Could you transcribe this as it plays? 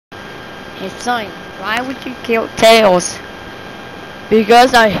Hey son, why would you kill Tails?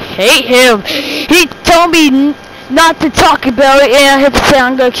 Because I hate him. He told me not to talk about it, and I have to say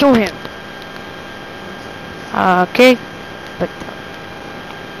I'm gonna kill him. Okay, but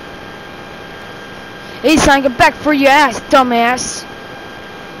hey son, get back for your ass, dumbass.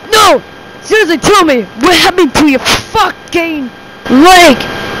 No! Seriously, tell me, what happened to your fucking leg?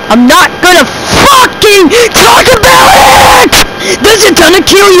 I'm not gonna fucking talk about it! This is gonna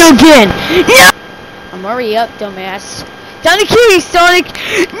kill you again! No! I'm already up, dumbass. Time to kill you, Sonic!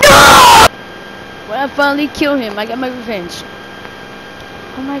 No! When I finally kill him, I got my revenge.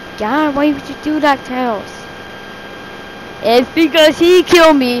 Oh my god, why would you do that, Tails? It's because he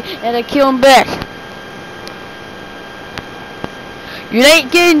killed me, and I kill him back. You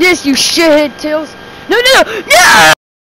ain't getting this, you shithead, Tails. No, no, no!